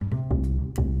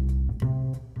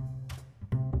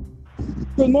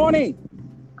Good morning,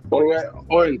 Morning, mate.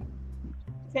 Morning.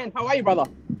 Ken. How are you, brother?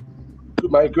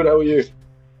 Good, mate. Good. How are you?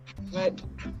 Mate,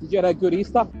 did you have a good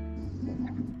Easter?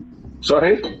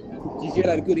 Sorry? Did you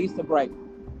have a good Easter break?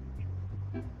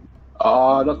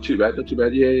 Not too bad. Not too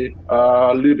bad. Yeah.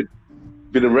 A little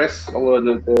bit of rest over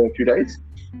the few days.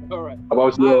 All right. How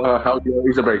about Uh, how's your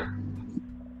Easter break?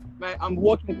 Mate, I'm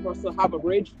walking across the Harbour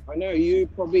Bridge. I know you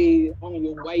probably on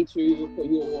your way to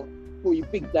for your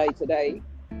big day today.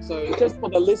 So just for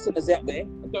the listeners out there,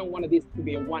 I don't want this to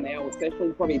be a 1 hour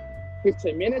session, probably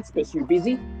 15 minutes because you're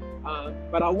busy.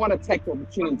 But I want to take the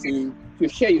opportunity to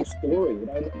share your story,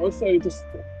 and also just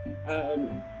um,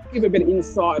 give a bit of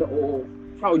insight or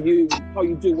how you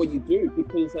do what you do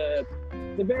because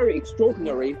it's very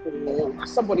extraordinary for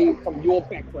somebody from your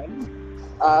background.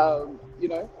 You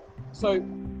know, so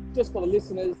just for the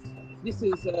listeners, this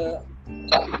is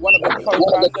one of the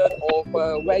co-founders of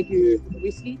Wagyu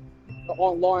Whiskey, the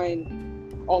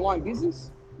online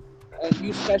business, and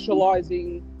you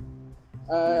specializing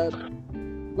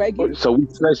Wagyu. So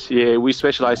we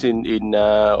specialize in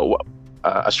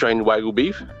Australian Wagyu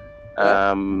beef.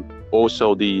 Yeah.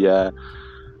 Also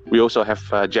we also have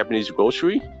Japanese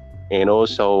grocery and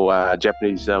also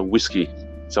Japanese whiskey.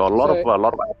 So So, a lot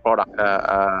of our product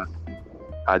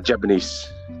are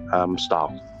Japanese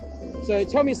style. so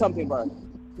tell me something, bro.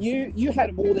 You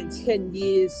had more than 10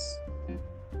 years,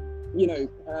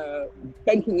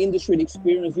 banking industry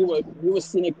experience. You were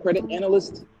senior credit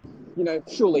analyst.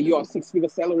 Surely you are six-figure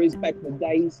salaries back in the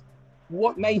days.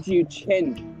 What made you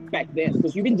change back then?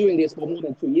 Because you've been doing this for more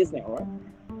than 2 years now, right?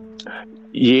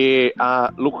 Yeah.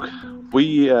 Look,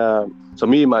 we so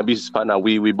me and my business partner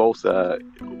we both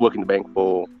work in the bank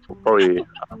for probably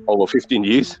over 15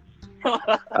 years.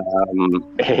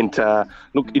 And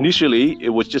look, initially it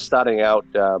was just starting out.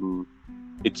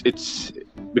 It's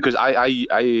because I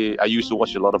used to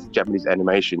watch a lot of Japanese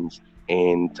animations,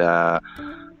 and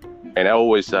I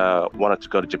always wanted to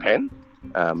go to Japan,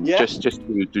 Yeah. just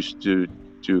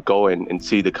to go and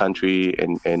see the country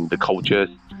and the culture.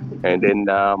 And then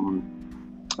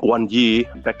one year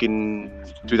back in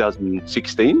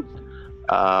 2016,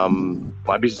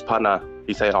 my business partner,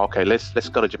 he said, okay, let's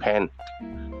go to Japan.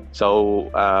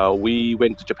 So we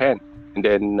went to Japan, and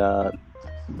then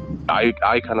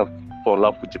I kind of fall in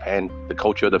love with Japan, the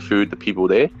culture, the food, the people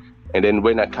there. And then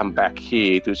when I come back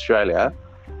here to Australia,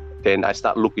 then I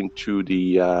start looking to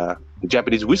the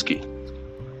Japanese whiskey.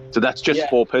 So that's just Yeah.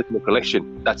 for personal collection.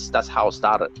 That's how it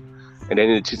started, and then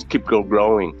it just kept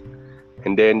growing.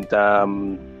 And then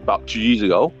about 2 years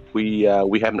ago, we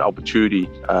have an opportunity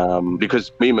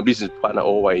because me and my business partner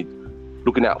always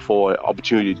looking out for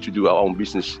opportunity to do our own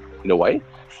business in a way.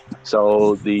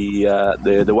 So the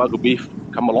Wagyu beef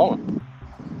come along.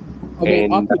 I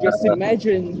mean, I And could just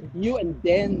imagine you and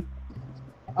Dan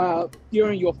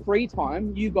during your free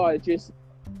time, you guys just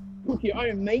cook your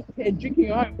own meat and drink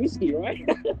your own whiskey, right?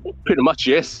 pretty much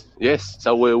yes.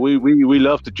 So we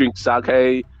love to drink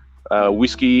sake,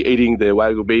 whiskey, eating the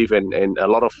Wagyu beef, and a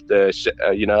lot of the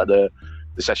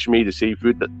the sashimi, the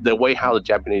seafood, the way how the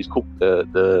Japanese cook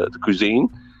the cuisine.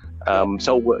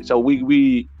 So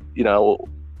we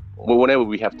whenever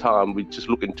we have time, we just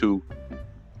look into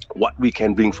what we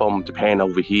can bring from Japan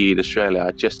over here in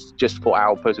Australia, just for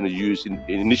our personal use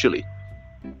initially.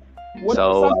 What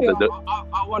So something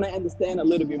I want to understand a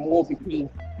little bit more because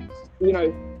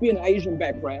being an Asian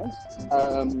background,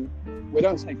 we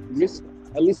don't take risk.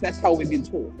 At least that's how we've been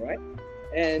taught, right?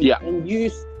 And Yeah. and you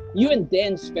and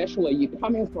Dan especially, you're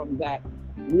coming from that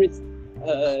risk,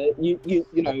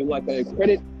 like a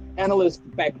credit analyst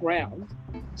background.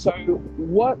 So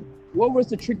what was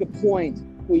the trigger point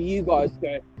for you guys to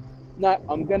go? No,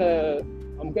 I'm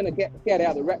gonna get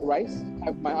out of the rat race,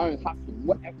 have my own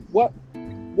hustle.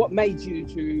 What made you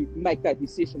to make that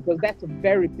decision? Because that's a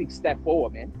very big step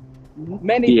forward, man.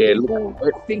 Many Yeah, people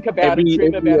look, think about it,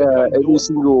 dream about it, don't do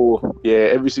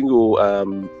it. every single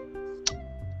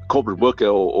corporate worker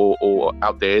or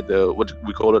out there, what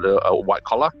we call it a white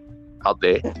collar out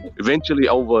there. Eventually,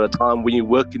 over time, when you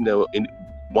work in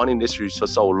one industry for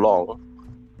so long,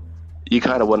 you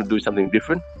kind of want to do something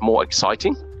different, more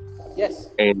exciting. Yes.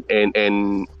 And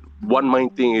one main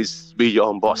thing is be your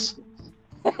own boss.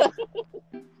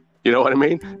 You know what I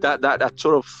mean? That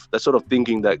sort of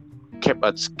thinking that kept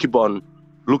us keep on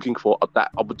looking for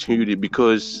that opportunity,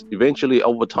 because eventually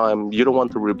over time you don't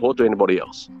want to report to anybody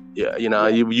else. Yeah, Yeah.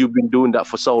 you've been doing that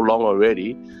for so long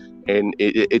already, and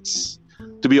it's,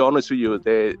 to be honest with you,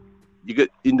 you get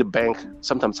in the bank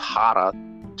sometimes harder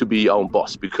to be your own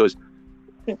boss, because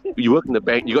you work in the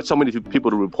bank, you got so many people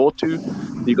to report to,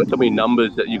 you got so many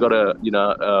numbers that you got to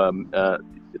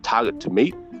target to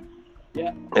meet.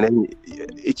 Yeah. And then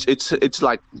it's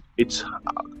like it's.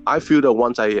 I feel that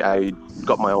once I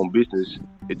got my own business,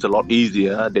 it's a lot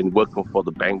easier than working for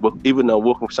the bank. But even though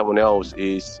working for someone else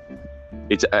it's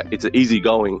easy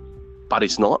going, but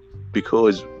it's not,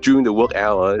 because during the work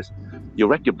hours you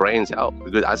wreck your brains out,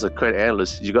 because as a credit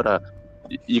analyst you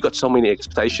got so many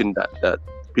expectations that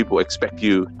people expect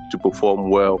you to perform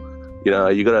well.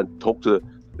 You gotta talk to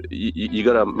you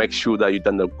gotta make sure that you've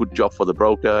done a good job for the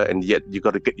broker, and yet you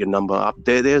gotta get your number up.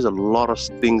 There's a lot of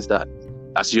things that,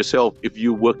 as yourself, if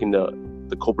you work in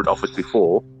the corporate office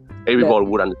before, everybody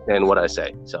would understand what I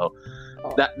say. So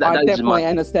that I is definitely my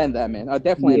understand that, man. I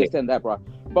definitely Yeah. understand that, bro.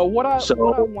 But what I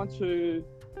So- want to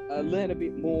learn a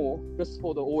bit more, just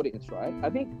for the audience, right? I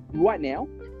think right now,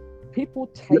 people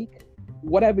take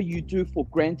whatever you do for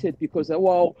granted because,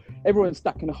 well, everyone's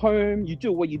stuck in home. You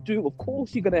do what you do. Of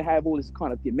course, you're gonna have all this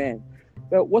kind of demand.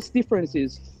 But what's different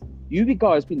is you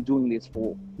guys been doing this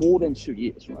for more than 2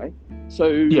 years, right? So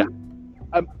Yeah.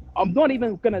 I'm not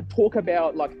even gonna talk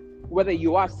about like whether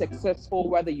you are successful,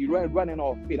 whether you're running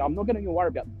off fit. I'm not going to worry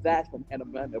about that at a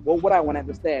moment. Well, what I want to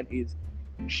understand is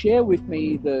share with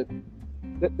me the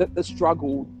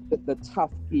struggle, the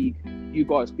tough gig you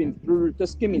guys been through.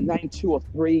 Just give me name 2 or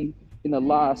 3 in the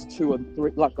last 2 or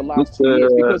 3, like the last 2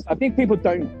 years, because I think people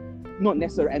don't not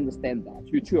necessarily understand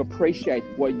that to appreciate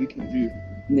what you can do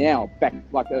now back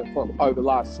like for over the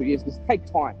last 2 years. Just take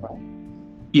time, right?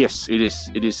 Yes, it is.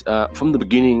 It is. From the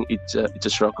beginning, it's a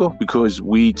struggle, because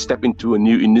we step into a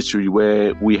new industry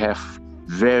where we have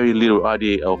very little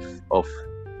idea of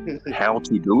how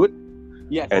to do it.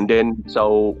 Yes. And then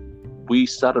so we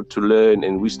started to learn,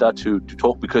 and we start to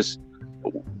talk, because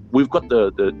we've got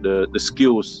the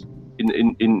skills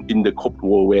in the corporate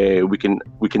world where we can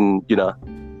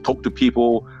talk to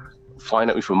people, find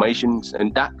out information,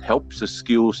 and that helps the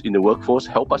skills in the workforce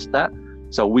help us that.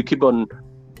 So we keep on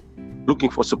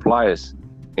looking for suppliers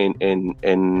and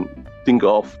think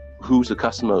of who's our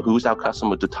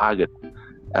customer to target.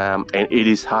 And it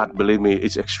is hard, believe me,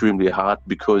 it's extremely hard,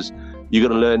 because you got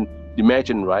to learn.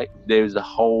 Imagine, right? There's a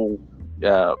whole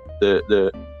the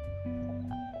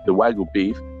Wagyu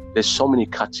beef. There's so many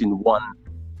cuts in one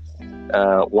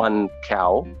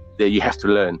cow that you have to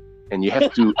learn, and you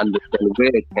have to understand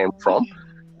where it came from.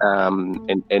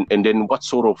 And then what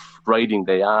sort of rating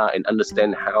they are, and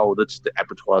understand how does the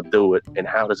abattoir do it, and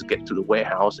how does it get to the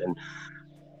warehouse, and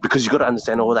because you got to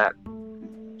understand all that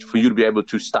for you to be able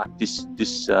to start this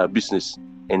business,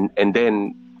 and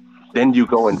then you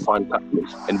go and find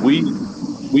customers, and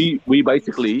we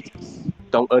basically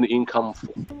don't earn income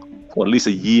for at least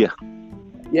a year.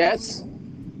 Yes,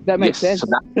 that makes sense. So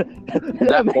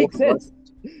that makes sense.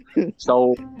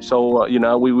 So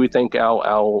we thank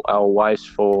our wives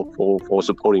for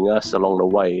supporting us along the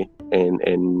way, and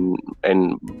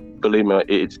believe me,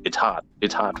 it's hard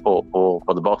for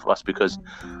the both of us, because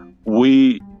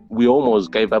we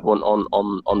almost gave up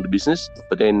on the business,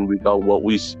 but then we go, well,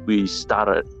 we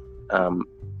started,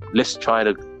 let's try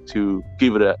to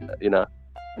give it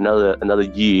another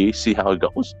year, see how it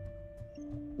goes.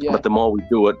 Yeah. But the more we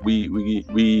do it, we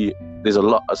there's a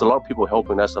lot of people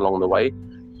helping us along the way.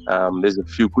 There's a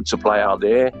few good supply out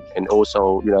there, and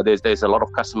also there's a lot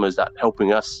of customers that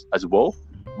helping us as well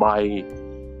by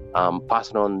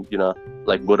passing on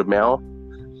like word of mouth,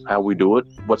 how we do it,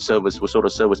 what sort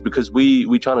of service, because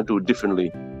we trying to do it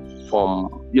differently from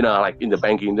like in the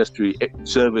banking industry.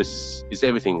 Service is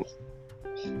everything.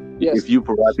 Yes. If you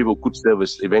provide people good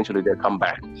service, eventually they'll come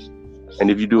back, and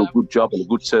if you do a good job and a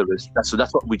good service, that's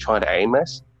what we try to aim at.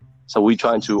 So we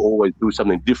trying to always do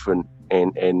something different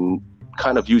and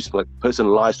kind of use like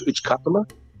personalized to each customer.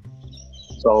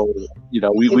 So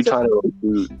we trying to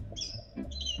do.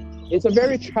 It's a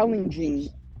very challenging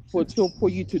for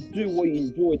you to do what you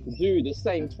enjoy to do. At the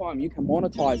same time, you can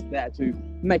monetize that to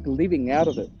make a living out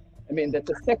of it. I mean, that's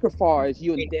a sacrifice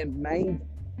you and them made,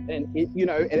 and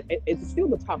it's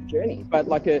still a tough journey. But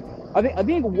like I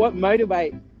think what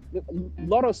motivates a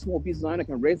lot of small business owners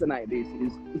can resonate this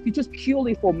is if you're just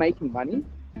purely for making money,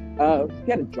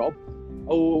 get a job.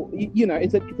 Or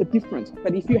it's a difference.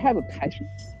 But if you have a passion,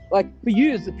 like for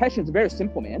you, the passion is very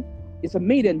simple, man. It's a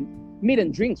meat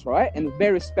and drinks, right? And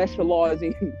very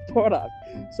specializing product.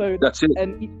 So that's it.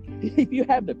 And if you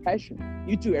have the passion,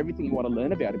 you do everything you want to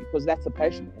learn about it, because that's a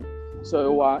passion, man.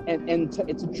 So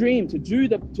it's a dream to do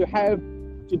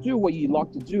what you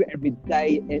like to do every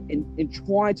day, and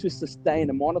try to sustain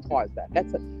and monetize that.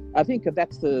 I think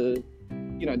that's the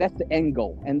end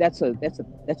goal, and that's a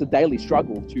daily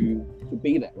struggle to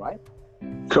be that, right?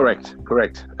 Correct.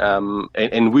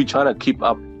 And we trying to keep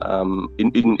up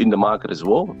in the market as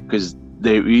well, because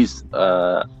there is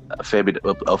a fair bit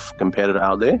of competitor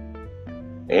out there.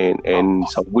 and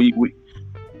so we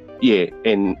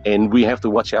and we have to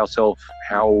watch ourselves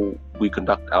how we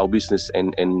conduct our business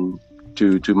and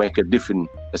to make a different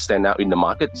stand out in the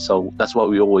market. So that's what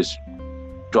we always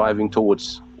driving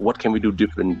towards. What can we do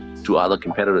different to other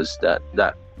competitors that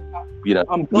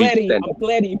I'm glad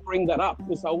you bring that up,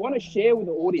 because I want to share with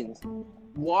the audience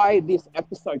why this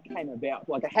episode came about,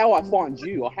 like how I find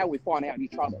you or how we find out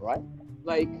each other, right?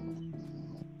 Like,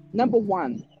 number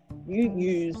one, you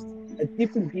used a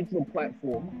different digital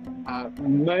platform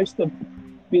most of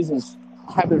business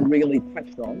haven't really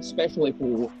touched on, especially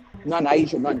for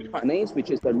non-Asian, non-Chinese, which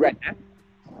is the Red app.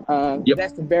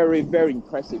 That's very, very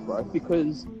impressive, bro,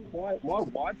 because my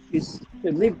wife is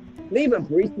to live and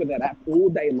breathe with that app all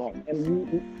day long.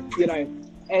 And, you know,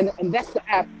 and that's the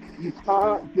app. You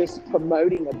can't just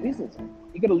promoting a business.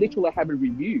 You got to literally have a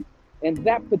review. And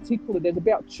that particular, there's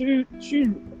about two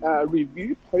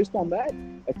review posts on that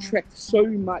attract so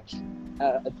much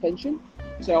attention.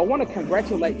 So I want to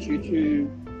congratulate you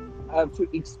to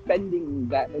expanding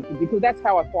that, because that's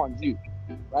how I find you,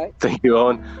 right? Thank you,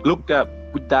 Owen. Look,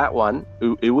 with that one,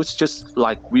 it was just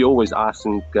like we always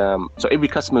asking. So every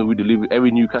customer we deliver, every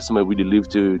new customer we deliver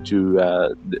to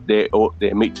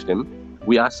their meet to them,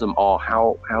 we ask them,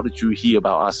 how did you hear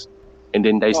about us? And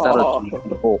then they started to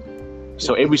report.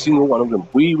 So every single one of them,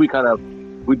 we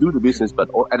do the business, but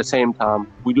at the same time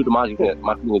we do the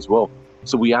marketing as well.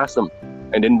 So we ask them,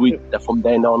 and then from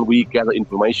then on we gather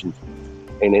information,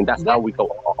 and then that's how we go.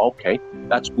 Okay,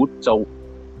 that's good. So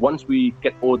once we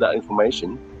get all that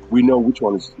information, we know which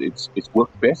one it's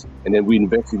worked best, and then we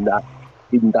invest in that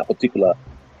particular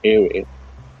area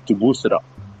to boost it up.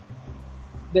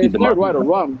 There's no right or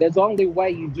wrong. There's the only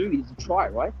way you do is to try,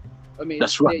 right? I mean,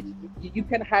 that's right. You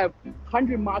can have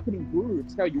 100 marketing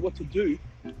gurus tell you what to do,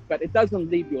 but it doesn't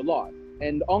live your life.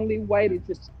 And the only way to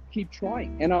just keep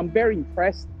trying. And I'm very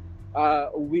impressed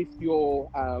with your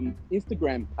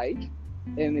Instagram page,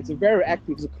 and it's very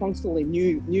active. It's constantly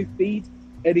new feeds.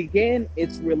 And again,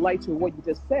 it's related to what you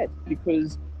just said,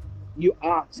 because you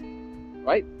ask,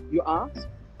 right? You ask.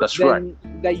 That's right.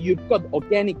 That you've got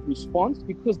organic response,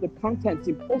 because the content's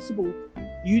impossible.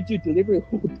 You do delivery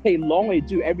all day long, or you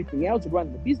do everything else to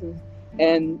run the business,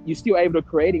 and you're still able to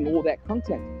creating all that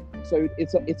content. So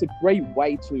it's a great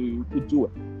way to do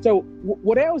it. So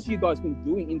what else you guys been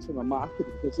doing into the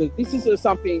marketing? Because this is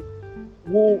something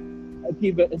we'll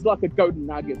give it. It's like a golden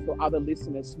nugget for other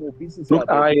listeners, small business. Look,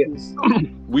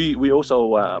 we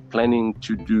also planning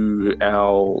to do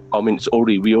our. I mean,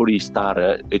 we already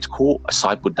started. It's called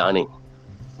cyber dining.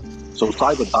 So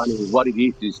cyber dining, what it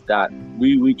is that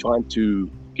we trying to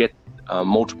get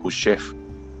multiple chefs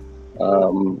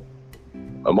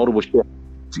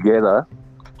together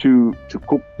to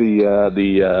cook the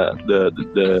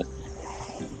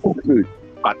food,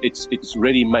 but it's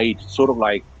ready made, sort of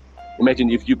like, imagine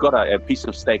if you got a piece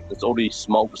of steak that's already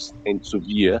smoked and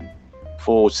severe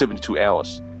for 72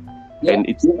 hours, and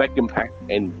it's vacuum packed,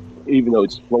 and even though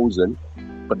it's frozen,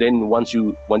 but then once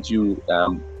you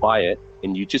buy it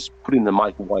and you just put it in the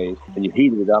microwave and you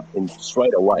heat it up, and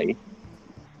straight away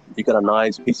you got a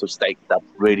nice piece of steak that's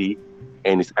ready,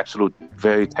 and it's absolutely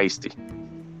very tasty.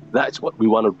 That's what we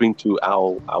want to bring to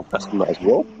our customer as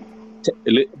well.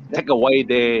 Take away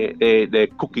their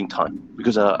cooking time,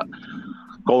 because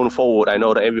going forward, I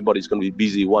know that everybody's going to be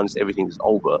busy once everything is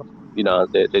over. You know,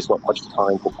 there's not much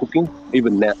time for cooking.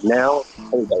 Even now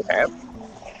they have.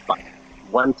 But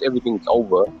once everything's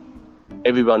over,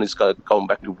 everyone is going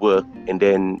back to work, and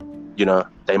then, you know,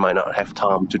 they might not have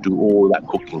time to do all that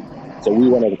cooking. So we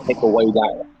want to take away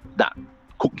that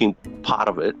cooking part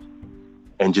of it,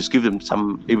 and just give them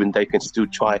some. Even they can still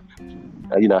try,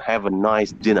 have a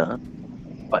nice dinner,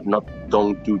 but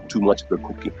don't do too much of the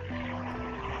cooking.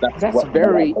 That's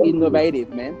very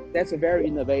innovative, man. That's a very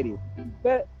innovative.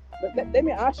 But let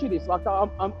me ask you this: like,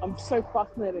 I'm so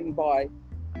fascinated by.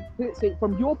 See,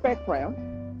 from your background,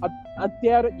 I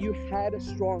doubt that you had a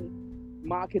strong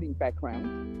marketing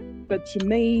background. But to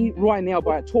me, right now,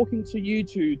 by talking to you,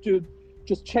 to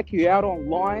just check you out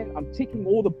online, I'm ticking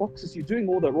all the boxes. You're doing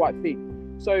all the right thing.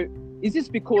 So, is this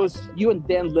because you and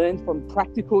Dan learned from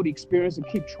practical experience and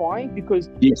keep trying? Because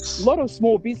a lot of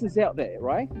small business out there,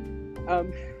 right?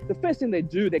 The first thing they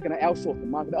do, they're going to outsource the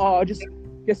market. I'll just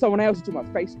get someone else to do my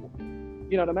Facebook.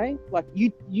 You know what I mean? Like,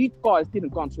 you guys didn't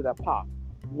go through that path.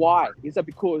 Why? Is that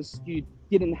because you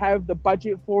didn't have the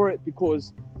budget for it?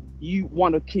 Because you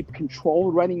want to keep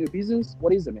control running your business?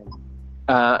 What is it, man?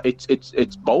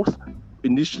 It's both.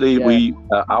 Initially, we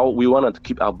wanted to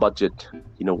keep our budget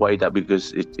in a way that,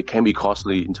 because it can be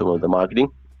costly in terms of the marketing.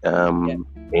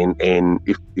 And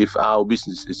if our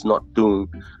business is not doing,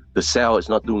 the sale is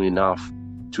not doing enough,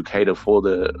 to cater for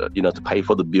the to pay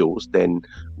for the bills, then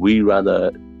we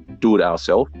rather do it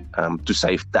ourselves to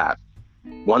save that.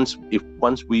 Once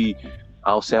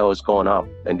our sales has gone up,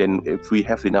 and then if we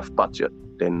have enough budget,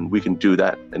 then we can do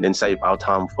that, and then save our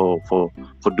time for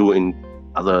doing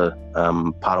other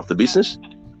part of the business.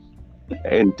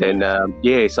 And then but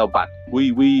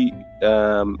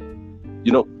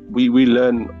we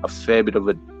learn a fair bit of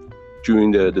it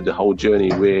during the whole journey,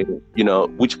 where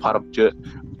which part of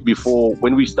before,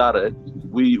 when we started,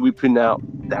 we print out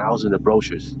thousands of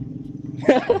brochures.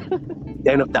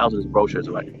 Ten of thousands of brochures,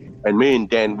 right? And me and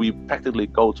Dan, we practically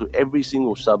go to every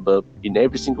single suburb, in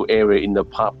every single area, in the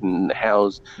apartment, in the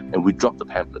house, and we drop the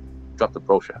pamphlet, drop the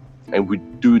brochure, and we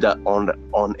do that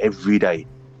on every day.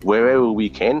 Wherever we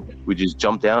can, we just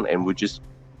jump down and we just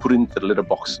put it into the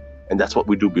letterbox, and that's what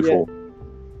we do before.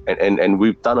 Yeah. And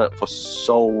we've done it for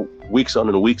so weeks on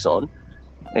and weeks on,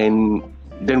 and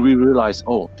then we realize,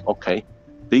 oh, okay,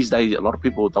 these days a lot of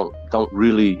people don't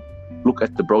really look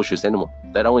at the brochures anymore.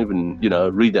 They don't even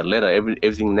read that letter.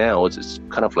 Everything now it's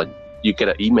kind of like you get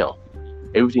an email.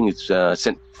 Everything is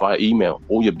sent via email,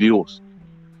 all your bills.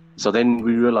 So then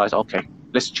we realized, okay,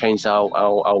 let's change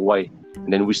our way.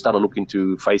 And then we started looking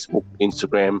to Facebook,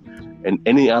 Instagram, and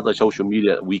any other social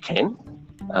media that we can.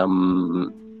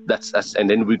 That's us. And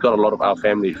then we got a lot of our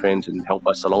family, friends, and help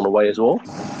us along the way as well.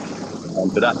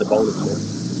 So that's the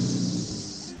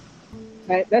bonus.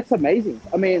 Hey, that's amazing.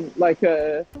 I mean, like,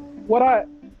 what I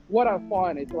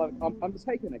find is, like, I'm just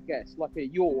taking a guess. Like,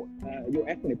 your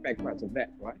ethnic background's a vet,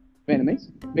 right?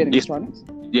 Vietnamese, yes. Chinese.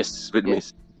 Yes,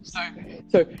 Vietnamese. Yeah.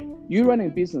 So you run a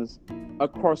business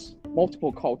across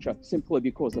multiple culture simply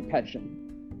because of passion.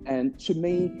 And to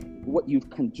me, what you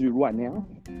can do right now,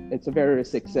 it's a very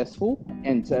successful,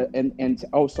 and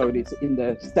also it's in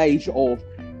the stage of,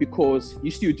 because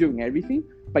you're still doing everything,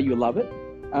 but you love it.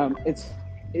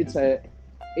 It's a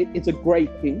great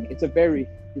thing. It's a very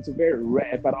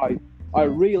rare, but I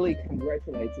really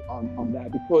congratulate you on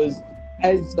that, because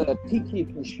as a picky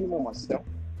consumer myself,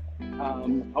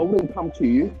 I wouldn't come to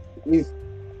you if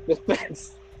the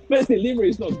first delivery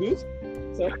is not good.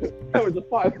 So that was a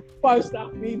five-star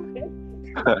feedback.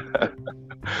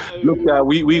 Look,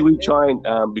 we try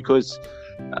and because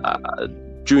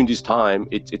during this time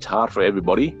it's hard for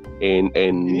everybody, and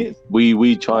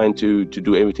we trying to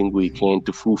do everything we can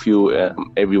to fulfill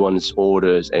everyone's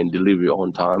orders and delivery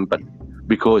on time. But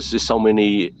because there's so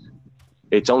many,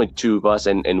 it's only two of us,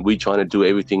 and we trying to do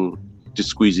everything to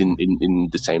squeeze in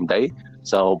the same day.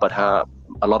 So, but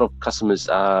a lot of customers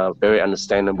are very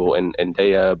understandable, and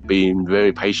they are being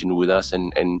very patient with us,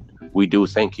 and we do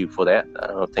thank you for that.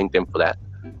 Thank them for that.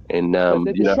 And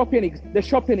the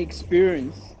shopping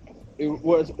experience, it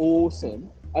was awesome.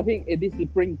 I think this will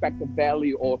bring back the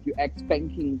value of your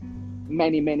ex-banking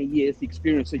many years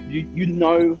experience. So you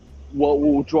know what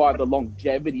will drive the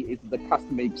longevity is the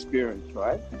customer experience,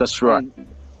 right? That's right.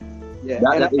 And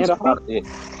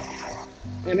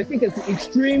I think it's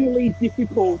extremely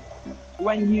difficult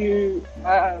when you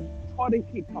try to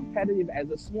keep competitive as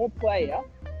a small player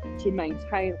to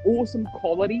maintain awesome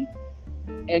quality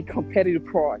and competitive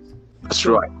price. That's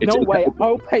right.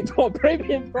 I'll pay top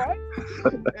premium price.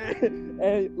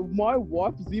 And my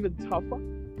wife is even tougher.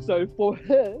 So for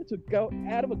her to go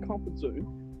out of a comfort zone,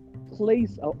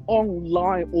 place an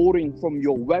online ordering from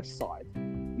your website,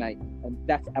 mate, and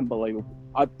that's unbelievable.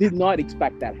 I did not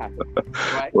expect that happen.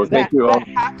 Right? Well, that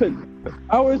happened.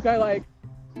 I always go like,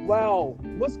 wow,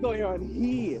 what's going on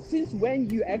here? Since when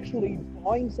you actually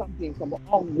buying something from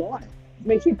online? I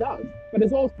mean, she does, but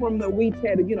it's all from the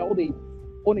WeChat, all the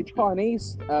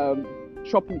Chinese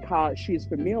shopping cart she's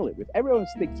familiar with. Everyone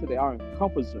sticks to their own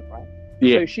comfort zone, right?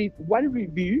 Yeah. So one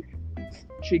review,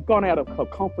 she gone out of her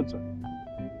comfort zone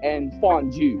and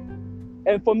found you.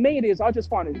 And for me, I just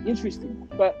find it interesting.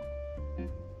 But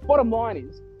bottom line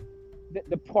is that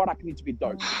the product needs to be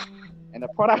dope, and the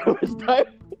product was dope.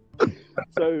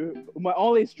 So my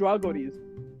only struggle is,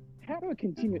 how do I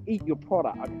continue to eat your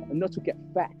product and not to get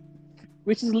fat?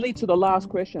 Which is lead to the last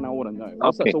question I want to know.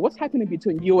 Okay. So what's happening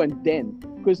between you and Dan?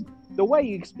 Because the way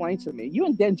you explained to me, you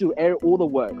and Dan do all the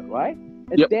work, right?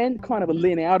 And Dan kind of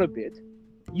lean out a bit.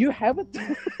 You haven't?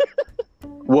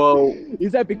 Well,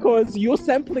 is that because you're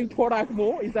sampling product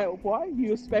more? Is that why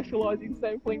you specialize in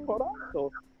sampling products? Or?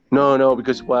 No,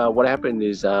 because what happened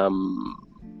is the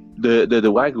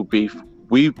Wagyu beef,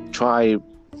 we try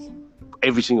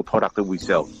every single product that we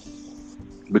sell,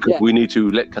 because we need to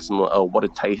let customer what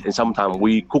it tastes. And sometimes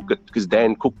we cook it, because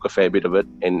Dan cook a fair bit of it,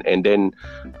 and then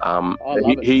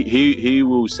he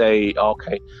will say,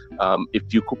 okay,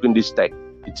 if you're cooking this steak,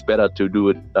 it's better to do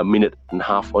it a minute and a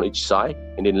half on each side,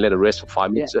 and then let it rest for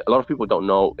 5 minutes. A lot of people don't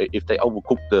know, if they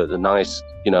overcook the nice,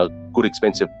 good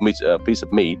expensive meat, piece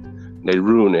of meat, they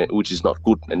ruin it, which is not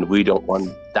good, and we don't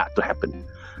want that to happen.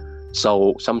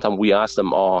 So sometimes we ask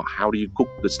them, how do you cook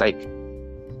the steak?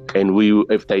 And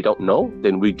if they don't know,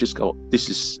 then we just go, this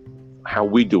is how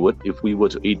we do it if we were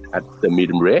to eat at the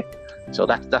medium rare. So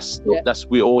that's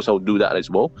we also do that as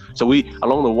well. So we,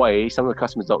 along the way, some of the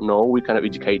customers don't know, we kind of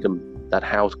educate them that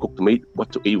how to cook the meat,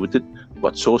 what to eat with it,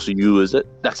 what sauce to use it.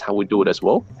 That's how we do it as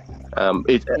well.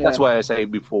 That's why I say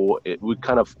before, we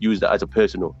kind of use that as a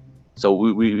personal. So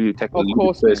we take a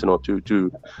little bit personal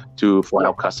for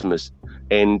our customers.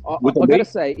 And I gotta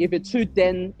say, if a two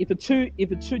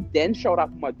den showed up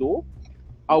at my door,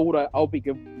 I'll be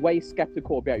way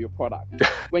skeptical about your product.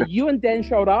 When you and Dan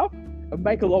showed up, it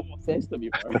make a lot more sense to me,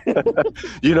 bro.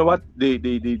 You know what? The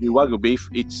Wagyu beef,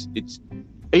 it's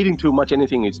eating too much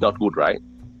anything is not good, right?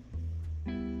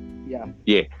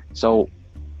 Yeah. So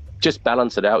just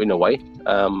balance it out in a way.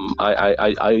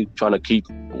 I trying to keep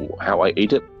how I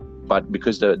eat it, but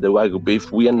because the Wagyu beef,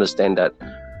 we understand that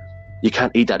you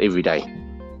can't eat that every day.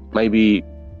 Maybe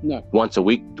once a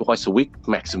week, twice a week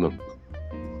maximum.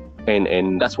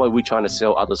 And that's why we're trying to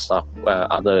sell other stuff,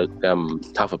 other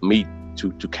type of meat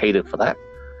to cater for that.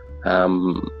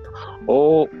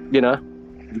 Or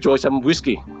enjoy some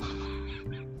whiskey.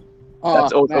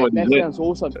 That's also that sounds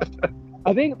awesome.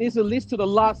 I think there's a list to the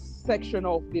last section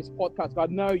of this podcast. I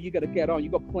know you got to get on. You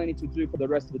got plenty to do for the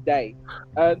rest of the day.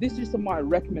 This is just my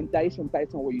recommendation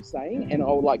based on what you're saying, and I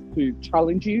would like to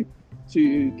challenge you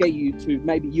to get you to,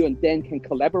 maybe you and Dan can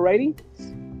collaborating.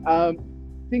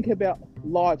 Think about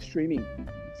live streaming,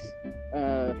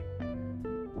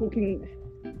 cooking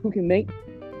meat,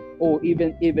 or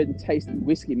even tasting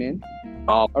whiskey, man.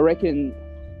 I reckon.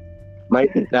 Mate,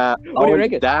 what do you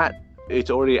reckon? That it's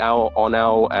already on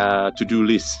our to-do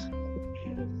list.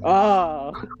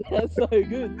 That's so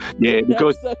good. Yeah,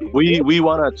 because we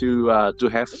wanted to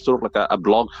have sort of like a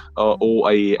blog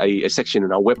or a section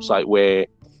on our website where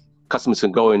customers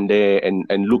can go in there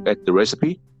and look at the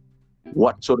recipe,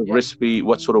 what sort of recipe,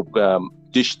 what sort of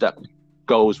dish that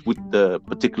goes with the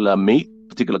particular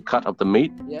cut of the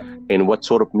meat, and what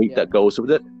sort of meat that goes with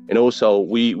it. And also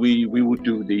we would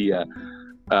do the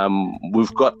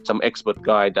we've got some expert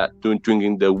guy that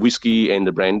drinking the whiskey and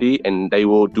the brandy, and they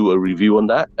will do a review on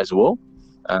that as well.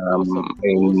 Awesome.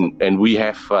 And we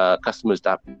have customers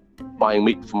that buying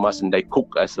meat from us, and they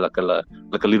cook as like a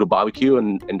little barbecue,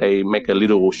 and they make a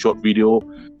little short video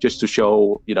just to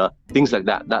show things like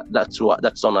that.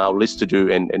 That's on our list to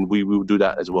do, and we will do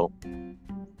that as well.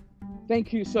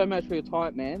 Thank you so much for your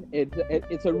time, man.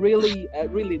 It's a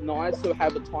really nice to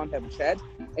have a time to have a chat,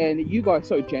 and you guys are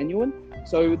so genuine.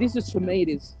 So this is, for me, it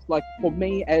is like, for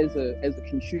me as a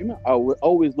consumer, we're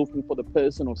always looking for the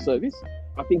personal service.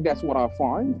 I think that's what I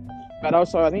find. But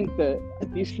also, I think the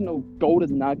additional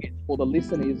golden nugget for the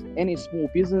listener is any small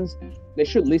business, they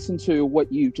should listen to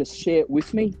what you just shared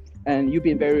with me. And you've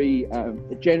been very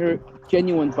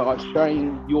genuine by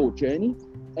sharing your journey.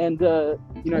 And,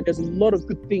 there's a lot of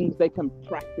good things they can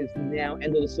practice now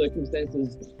under the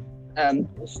circumstances,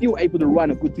 still able to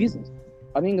run a good business.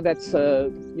 I think that's,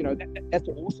 that's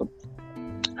awesome.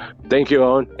 Thank you,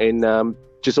 Owen. And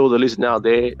just all the listeners out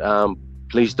there,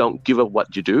 please don't give up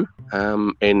what you do,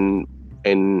 and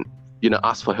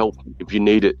ask for help if you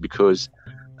need it, because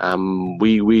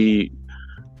we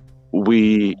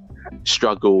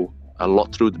struggle a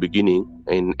lot through the beginning,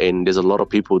 and there's a lot of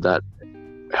people that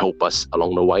help us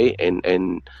along the way,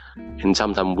 and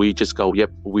sometimes we just go, yep,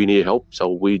 we need help, so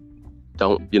we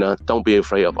don't be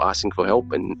afraid of asking for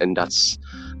help, and that's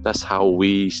how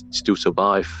we still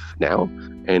survive now,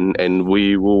 and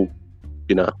we will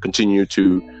continue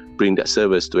to bring that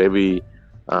service to every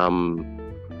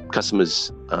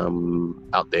customers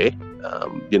out there.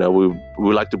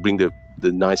 We like to bring the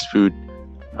nice food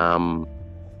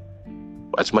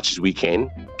as much as we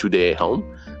can to their home,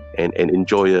 and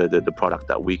enjoy the product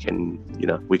that we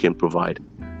can provide.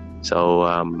 So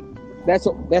that's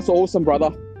awesome,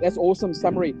 brother. That's awesome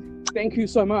summary. Thank you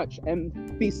so much,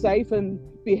 and be safe and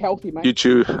be healthy, mate. You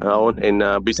too, Owen,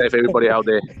 and be safe, everybody out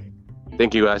there.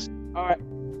 Thank you, guys. All right.